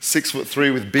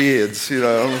 6'3" with beards, you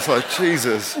know. I'm just like,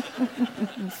 Jesus.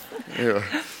 Yeah.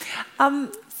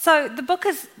 So the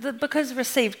book has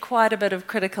received quite a bit of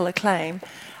critical acclaim.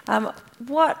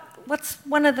 What's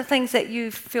one of the things that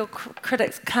you feel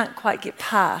critics can't quite get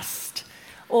past?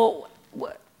 Or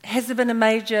has there been a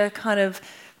major kind of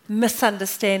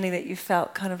misunderstanding that you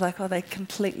felt kind of like, oh, they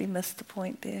completely missed the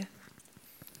point there?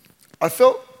 I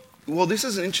felt, well, this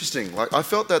is interesting. Like, I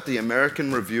felt that the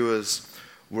American reviewers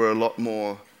were a lot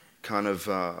more kind of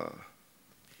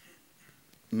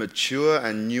mature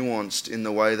and nuanced in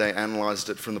the way they analysed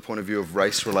it from the point of view of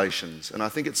race relations. And I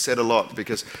think it said a lot,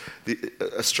 because the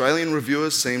Australian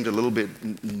reviewers seemed a little bit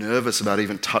nervous about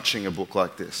even touching a book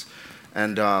like this.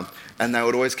 And they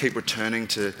would always keep returning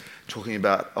to talking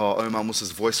about Omar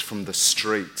Musa's voice from the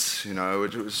streets. You know,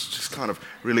 it was just kind of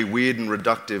really weird and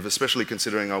reductive, especially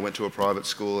considering I went to a private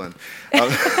school, and you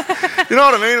know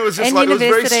what I mean. It was just like, it was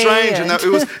very strange, and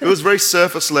it was very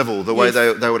surface level the way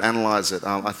they would analyse it.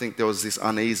 I think there was this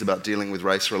unease about dealing with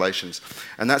race relations,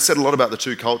 and that said a lot about the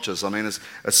two cultures. I mean, as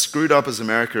screwed up as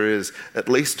America is, at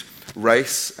least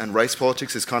race and race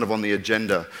politics is kind of on the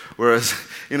agenda, whereas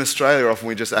in Australia often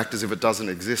we just act as if it doesn't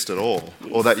exist at all,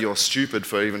 or that you're stupid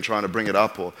for even trying to bring it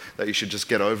up, or that you should just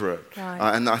get over it.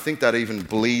 Right. And I think that even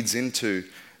bleeds into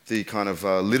the kind of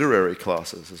literary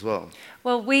classes as well.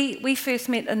 Well, we first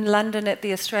met in London at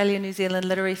the Australia-New Zealand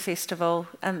Literary Festival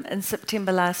in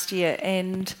September last year,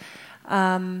 and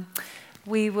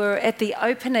we were at the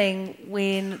opening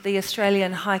when the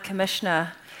Australian High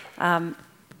Commissioner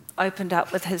opened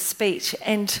up with his speech,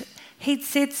 and he'd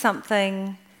said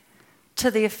something to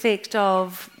the effect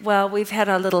of, well, we've had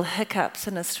our little hiccups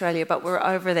in Australia, but we're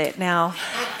over that now.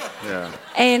 Yeah.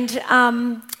 And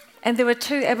And there were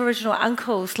 2 Aboriginal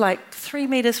uncles, like 3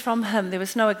 metres from him. There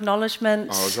was no acknowledgement.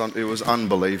 Oh, it was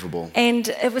unbelievable. And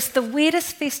it was the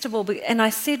weirdest festival. And I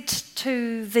said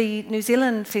to the New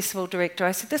Zealand festival director,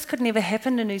 I said, this could never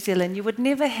happen in New Zealand. You would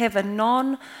never have a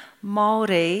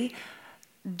non-Māori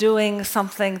doing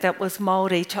something that was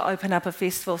Māori to open up a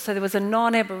festival. So there was a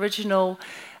non-Aboriginal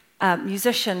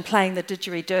musician playing the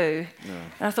didgeridoo. Yeah.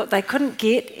 And I thought they couldn't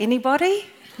get anybody,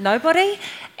 nobody.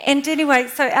 And anyway,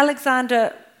 so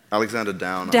Alexander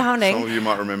Downing. Some of you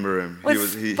might remember him.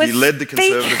 He led the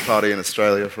Conservative Party in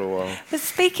Australia for a while. Was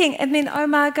speaking, and then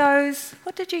Omar goes,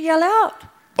 "What did you yell out?"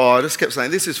 Oh, I just kept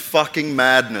saying, "This is fucking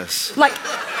madness." Like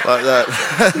that.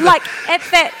 Like at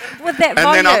that, with that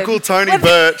volume. And then Uncle Tony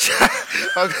Birch.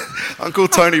 Uncle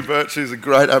Tony Birch, who's a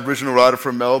great Aboriginal writer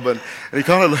from Melbourne, and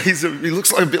he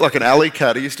looks like a bit like an alley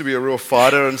cat. He used to be a real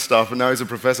fighter and stuff, and now he's a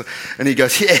professor. And he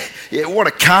goes, yeah, what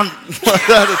a cunt. Like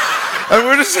that. And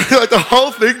we're just like, the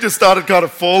whole thing just started kind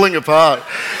of falling apart.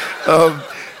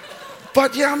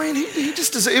 But yeah, I mean,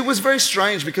 it was very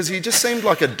strange because he just seemed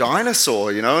like a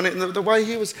dinosaur, you know, and the way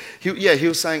he was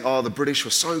saying, oh, the British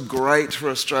were so great for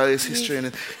Australia's history and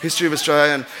the history of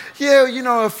Australia, and yeah, you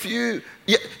know, a few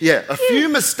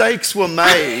mistakes were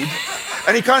made,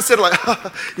 and he kind of said it like,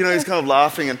 you know, he's kind of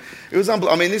laughing, and it was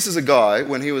unbelievable. I mean, this is a guy,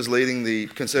 when he was leading the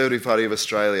Conservative Party of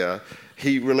Australia,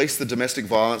 he released the domestic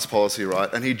violence policy, right,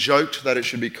 and he joked that it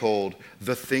should be called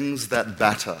the things that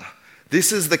batter.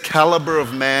 This is the calibre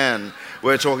of man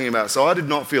we're talking about. So I did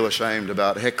not feel ashamed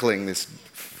about heckling this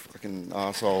fucking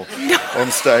arsehole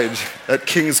on stage at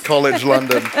King's College,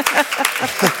 London.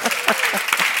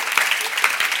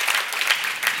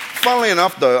 Funnily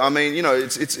enough, though, I mean, you know,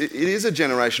 it is a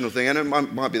generational thing, and it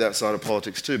might be that side of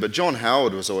politics too, but John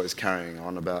Howard was always carrying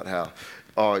on about how,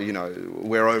 oh, you know,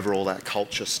 we're over all that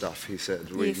culture stuff, he said.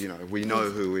 We know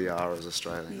who we are as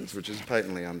Australians, which is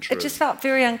patently untrue. It just felt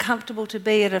very uncomfortable to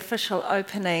be at official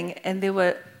opening, and there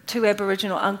were 2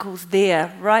 Aboriginal uncles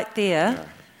there, right there, Yeah.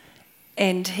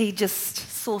 and he just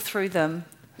saw through them.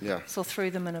 Yeah. Saw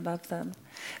through them and above them.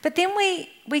 But then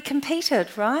we competed,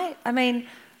 right? I mean,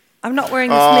 I'm not wearing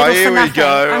this medal here for nothing. we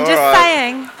go. I'm all just right.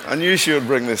 saying. I knew she would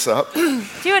bring this up. Do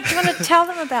you want to tell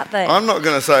them about that? I'm not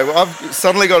going to say. Well, I've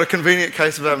suddenly got a convenient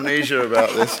case of amnesia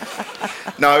about this.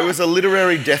 No, it was a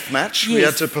literary death match. Yes. We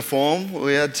had to perform.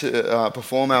 We had to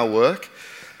perform our work.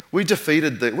 We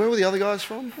defeated where were the other guys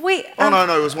from?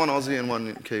 No, it was one Aussie and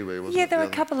one Kiwi, wasn't it? Yeah, there were a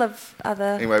couple of other...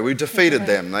 Anyway, we defeated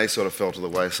them. They sort of fell to the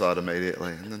wayside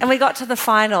immediately. And we got to the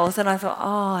finals, and I thought,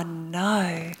 oh,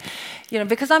 no. You know,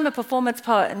 because I'm a performance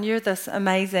poet, and you're this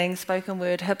amazing spoken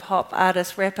word, hip-hop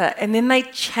artist, rapper, and then they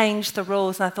changed the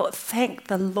rules, and I thought, thank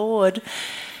the Lord.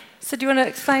 So do you want to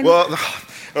explain? Well,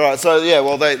 all right, so yeah,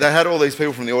 well, they had all these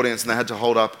people from the audience, and they had to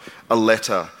hold up a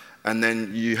letter, and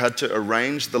then you had to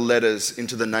arrange the letters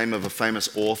into the name of a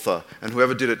famous author, and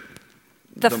whoever did it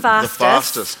the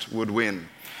fastest would win.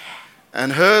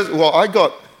 And I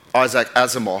got Isaac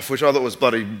Asimov, which I thought was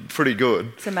pretty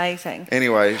good. It's amazing.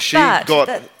 Anyway,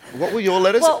 what were your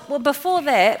letters? Well, before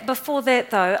that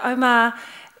though, Omar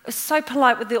was so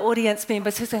polite with the audience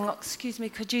members. He was saying, oh, excuse me,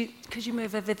 could you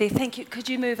move over there? Thank you, could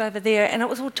you move over there? And it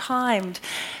was all timed.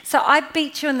 So I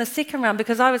beat you in the second round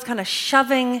because I was kind of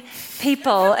shoving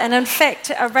people. And in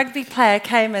fact, a rugby player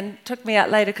came and took me out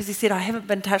later because he said, I haven't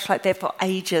been touched like that for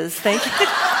ages. Thank you.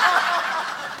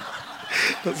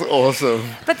 That's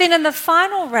awesome. But then in the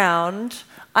final round,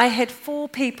 I had 4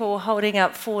 people holding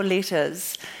up 4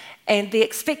 letters. And the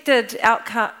expected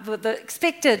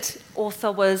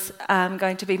author was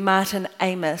going to be Martin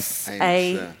Amis,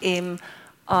 A-M-I-S.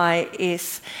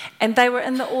 And they were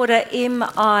in the order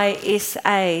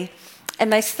M-I-S-A.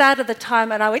 And they started the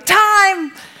time, and I went,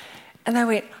 time! And they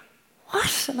went,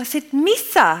 what? And I said,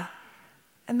 Misa.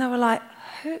 And they were like,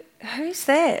 who's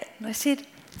that? And I said,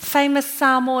 famous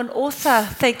Samoan author,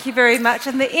 thank you very much.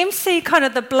 And the MC, kind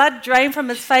of the blood drained from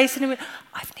his face, and he went,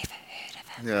 I've never heard of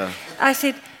him. Yeah. I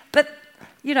said, but,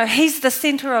 you know, he's the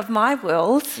centre of my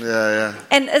world. Yeah.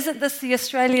 And isn't this the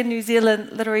Australian-New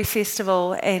Zealand Literary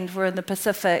Festival, and we're in the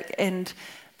Pacific, and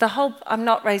the whole... I'm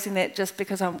not raising that just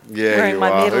because I'm wearing my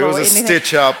medal or anything. It was a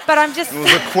stitch-up. But I'm just... It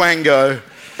was a quango.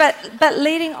 But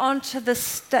leading on to the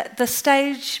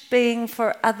stage being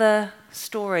for other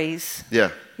stories.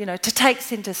 Yeah. You know, to take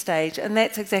centre stage, and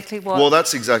that's exactly what... Well,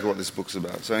 that's exactly what this book's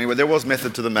about. So anyway, there was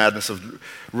method to the madness of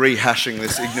rehashing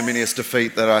this ignominious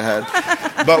defeat that I had.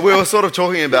 But we were sort of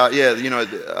talking about,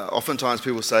 oftentimes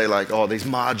people say like, oh, these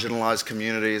marginalised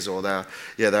communities, or they're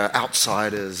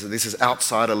outsiders, this is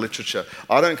outsider literature.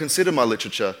 I don't consider my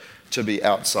literature to be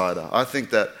outsider. I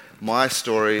think that my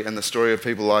story and the story of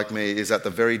people like me is at the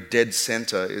very dead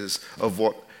centre of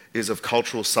what is of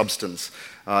cultural substance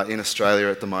in Australia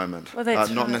at the moment. Well, that's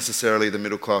not right. necessarily the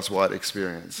middle-class white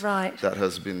experience Right. that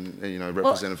has been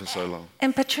represented for so long.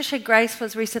 And Patricia Grace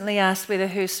was recently asked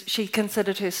whether she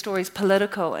considered her stories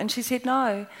political, and she said,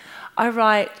 no, I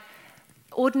write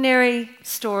ordinary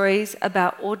stories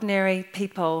about ordinary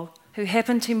people who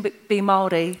happen to be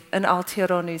Māori in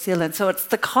Aotearoa, New Zealand. So it's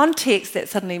the context that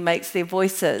suddenly makes their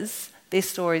voices, their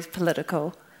stories,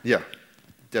 political. Yeah,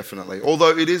 definitely.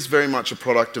 Although it is very much a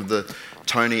product of the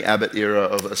Tony Abbott era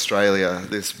of Australia,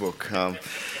 this book.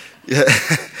 Yeah,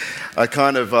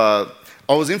 I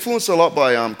was influenced a lot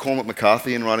by Cormac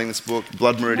McCarthy in writing this book.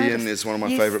 Blood Meridian is one of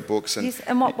my favourite books. And yes,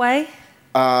 in what way?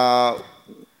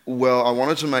 Well, I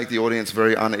wanted to make the audience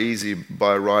very uneasy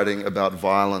by writing about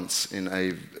violence in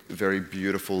a very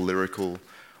beautiful, lyrical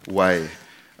way.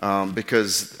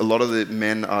 Because a lot of the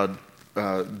men are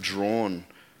drawn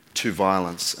to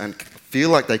violence and feel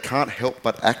like they can't help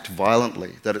but act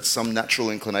violently, that it's some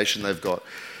natural inclination they've got.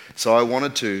 So I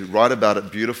wanted to write about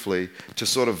it beautifully to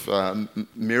sort of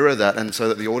mirror that, and so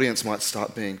that the audience might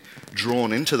start being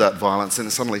drawn into that violence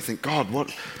and suddenly think,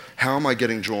 God, how am I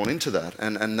getting drawn into that?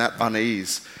 And that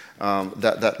unease,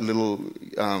 that little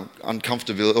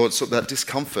uncomfortability, or sort of that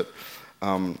discomfort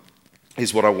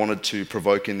is what I wanted to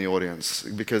provoke in the audience.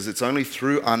 Because it's only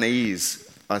through unease,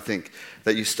 I think,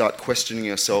 that you start questioning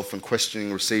yourself and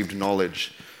questioning received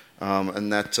knowledge.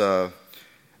 And that's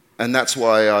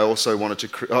why I also wanted to...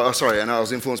 and I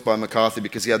was influenced by McCarthy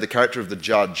because he had the character of the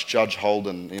Judge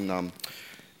Holden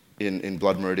in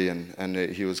Blood Meridian, and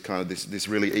he was kind of this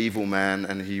really evil man,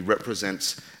 and he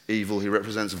represents evil, he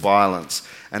represents violence.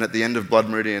 And at the end of Blood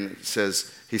Meridian,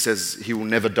 he says he will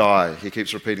never die. He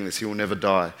keeps repeating this, he will never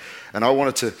die. And I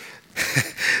wanted to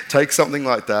take something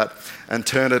like that and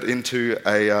turn it into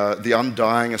the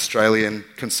undying Australian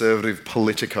conservative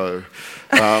politico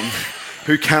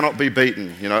who cannot be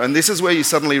beaten, And this is where you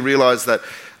suddenly realise that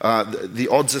the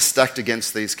odds are stacked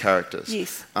against these characters.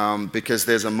 Yes. Because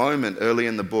there's a moment early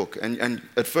in the book, and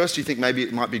at first you think maybe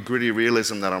it might be gritty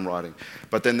realism that I'm writing,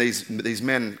 but then these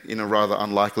men, in a rather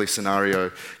unlikely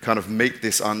scenario, kind of meet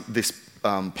this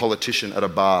politician at a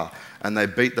bar, and they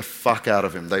beat the fuck out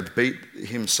of him. They beat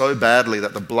him so badly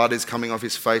that the blood is coming off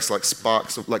his face like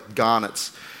sparks, like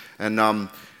garnets, and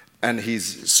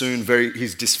he's soon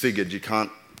he's disfigured. You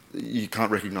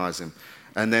can't recognise him.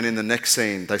 And then in the next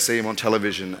scene, they see him on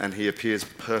television, and he appears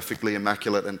perfectly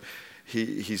immaculate, and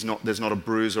there's not a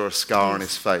bruise or a scar on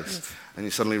his face. Yes. And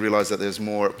you suddenly realise that there's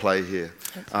more at play here.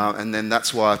 And then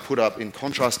that's why I put up, in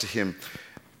contrast to him,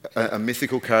 a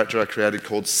mythical character I created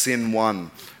called Sin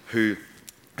One, who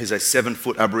is a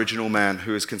 7-foot Aboriginal man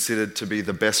who is considered to be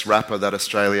the best rapper that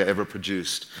Australia ever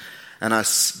produced. And I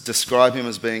describe him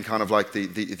as being kind of like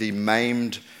the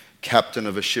maimed captain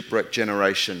of a shipwrecked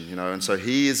generation, and so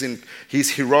he's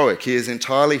heroic. He is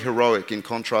entirely heroic in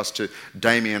contrast to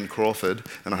Damien Crawford,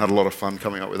 and I had a lot of fun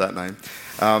coming up with that name.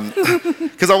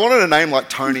 Because I wanted a name like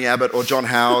Tony Abbott or John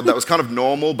Howard that was kind of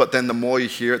normal, but then the more you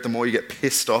hear it, the more you get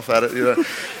pissed off at it.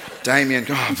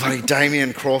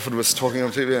 Damien Crawford was talking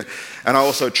on TV. And I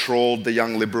also trawled the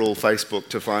Young Liberal Facebook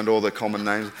to find all the common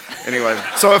names. Anyway,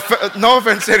 so no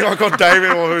offence to anyone called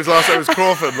Damien or whose last name was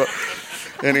Crawford,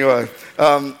 but anyway.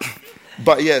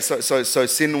 But yeah, so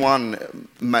Sin One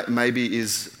maybe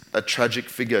is a tragic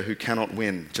figure who cannot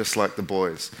win, just like the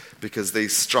boys, because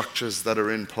these structures that are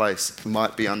in place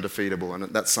might be undefeatable, and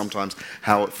that's sometimes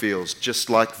how it feels. Just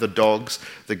like the dogs,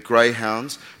 the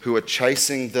greyhounds, who are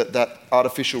chasing that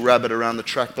artificial rabbit around the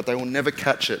track, but they will never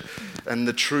catch it. And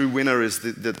the true winner is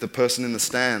the person in the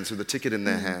stands with the ticket in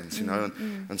their hands,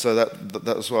 And so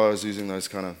that's why I was using those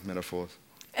kind of metaphors.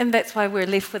 And that's why we're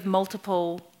left with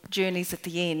multiple journeys at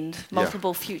the end,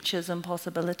 multiple futures and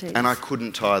possibilities. And I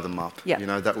couldn't tie them up.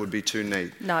 Yeah. That would be too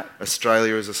neat. No.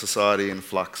 Australia is a society in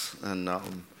flux, and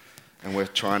we're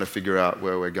trying to figure out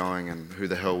where we're going and who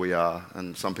the hell we are.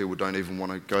 And some people don't even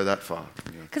want to go that far.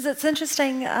 Because it's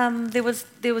interesting. There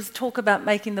was talk about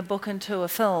making the book into a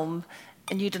film,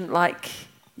 and you didn't like.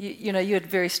 You had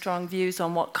very strong views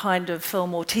on what kind of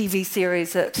film or TV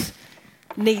series it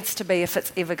needs to be if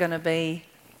it's ever going to be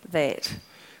that.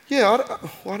 Yeah, I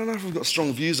don't know if I've got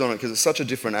strong views on it because it's such a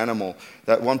different animal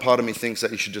that one part of me thinks that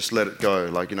you should just let it go.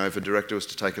 Like, if a director was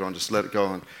to take it on, just let it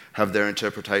go and have their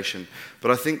interpretation.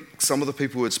 But I think some of the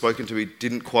people who had spoken to me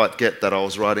didn't quite get that I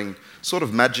was writing sort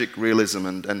of magic realism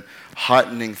and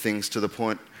heightening things to the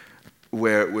point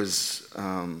where it was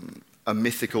a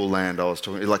mythical land I was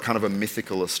talking, like kind of a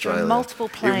mythical Australia. Multiple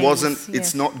planes. It wasn't,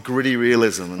 it's not gritty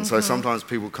realism. And so sometimes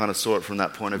people kind of saw it from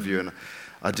that point of view, and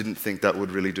I didn't think that would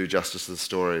really do justice to the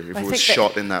story if it was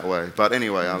shot in that way. But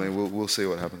anyway, we'll see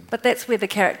what happens. But that's where the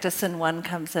character Sin One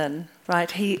comes in,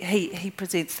 right? He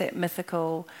presents that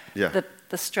mythical, Yeah.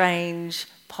 the strange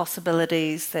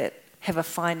possibilities that have a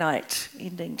finite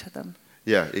ending to them.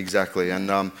 Yeah, exactly. And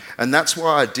that's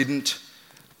why I didn't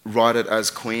write it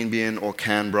as Queanbeyan or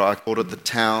Canberra. I called it the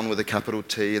town with a capital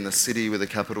T and the city with a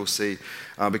capital C,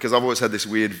 because I've always had this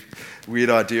weird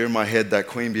idea in my head that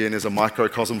Queanbeyan is a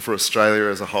microcosm for Australia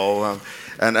as a whole.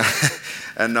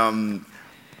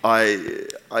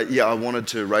 I wanted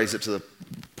to raise it to the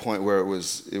point where it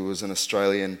was an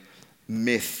Australian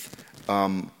myth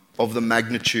of the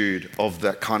magnitude of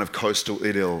that kind of coastal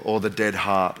idyll, or the dead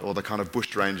heart, or the kind of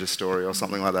bushranger story, or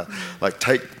something like that. Like,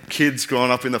 take kids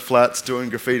growing up in the flats doing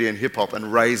graffiti and hip hop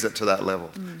and raise it to that level,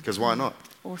 because why not?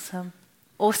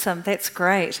 Awesome, that's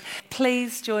great.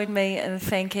 Please join me in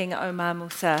thanking Omar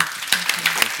Musa.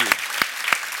 Thank you.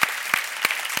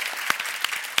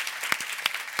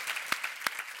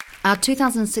 Our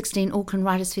 2016 Auckland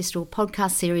Writers' Festival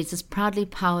podcast series is proudly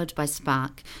powered by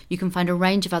Spark. You can find a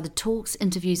range of other talks,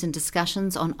 interviews and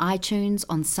discussions on iTunes,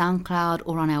 on SoundCloud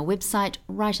or on our website,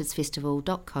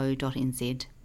 writersfestival.co.nz.